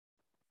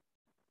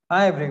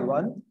Hi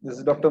everyone, this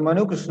is Dr.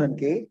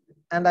 Krishnan.K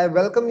and I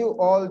welcome you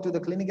all to the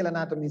clinical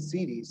anatomy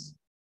series.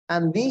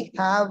 And we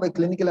have a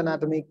clinical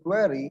anatomy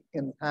query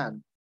in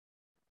hand.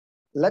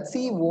 Let's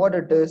see what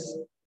it is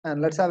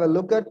and let's have a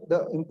look at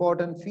the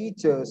important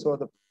features or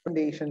the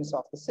foundations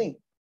of the same.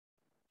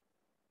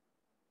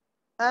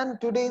 And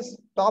today's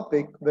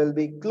topic will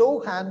be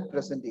claw hand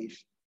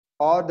presentation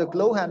or the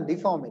claw hand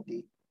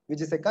deformity, which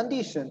is a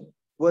condition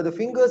where the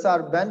fingers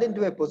are bent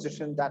into a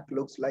position that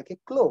looks like a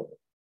claw.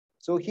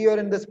 So here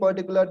in this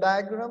particular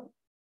diagram,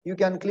 you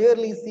can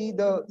clearly see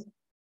the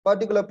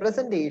particular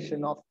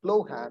presentation of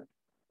claw hand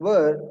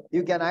where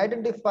you can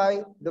identify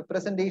the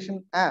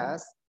presentation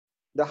as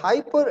the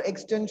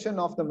hyperextension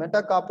of the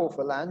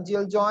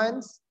metacarpophalangeal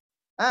joints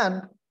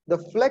and the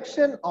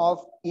flexion of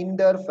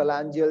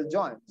interphalangeal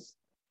joints.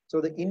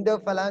 So the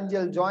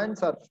interphalangeal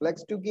joints are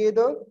flexed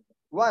together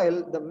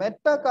while the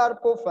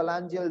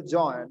metacarpophalangeal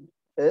joint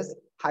is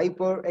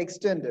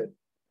hyperextended.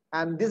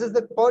 And this is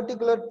the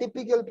particular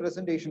typical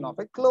presentation of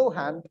a claw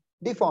hand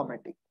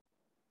deformity.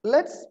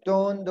 Let's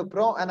turn the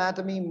pro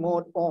anatomy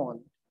mode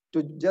on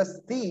to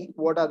just see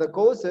what are the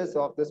causes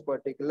of this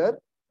particular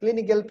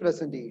clinical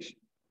presentation.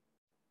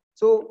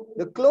 So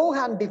the claw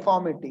hand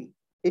deformity,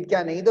 it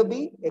can either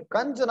be a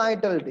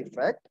congenital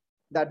defect,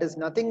 that is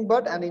nothing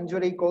but an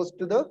injury caused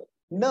to the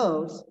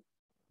nerves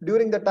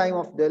during the time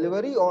of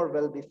delivery or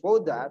well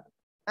before that,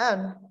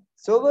 and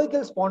cervical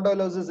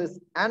spondylosis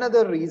is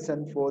another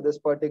reason for this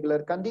particular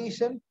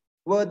condition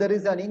where there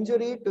is an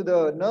injury to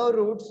the nerve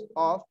roots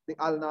of the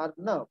ulnar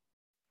nerve,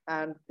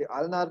 and the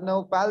ulnar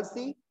nerve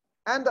palsy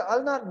and the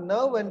ulnar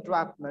nerve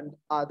entrapment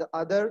are the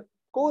other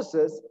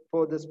causes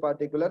for this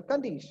particular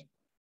condition.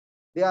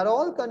 They are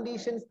all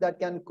conditions that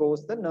can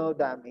cause the nerve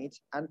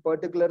damage, and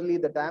particularly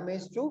the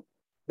damage to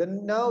the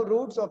nerve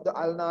roots of the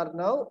ulnar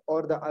nerve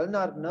or the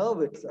ulnar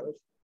nerve itself,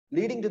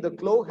 leading to the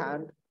claw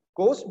hand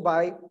caused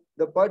by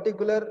the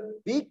particular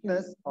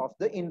weakness of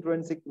the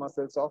intrinsic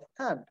muscles of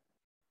hand.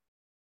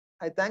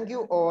 I thank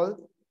you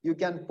all. You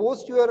can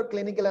post your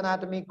clinical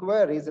anatomy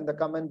queries in the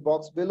comment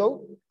box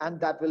below, and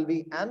that will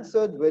be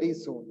answered very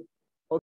soon.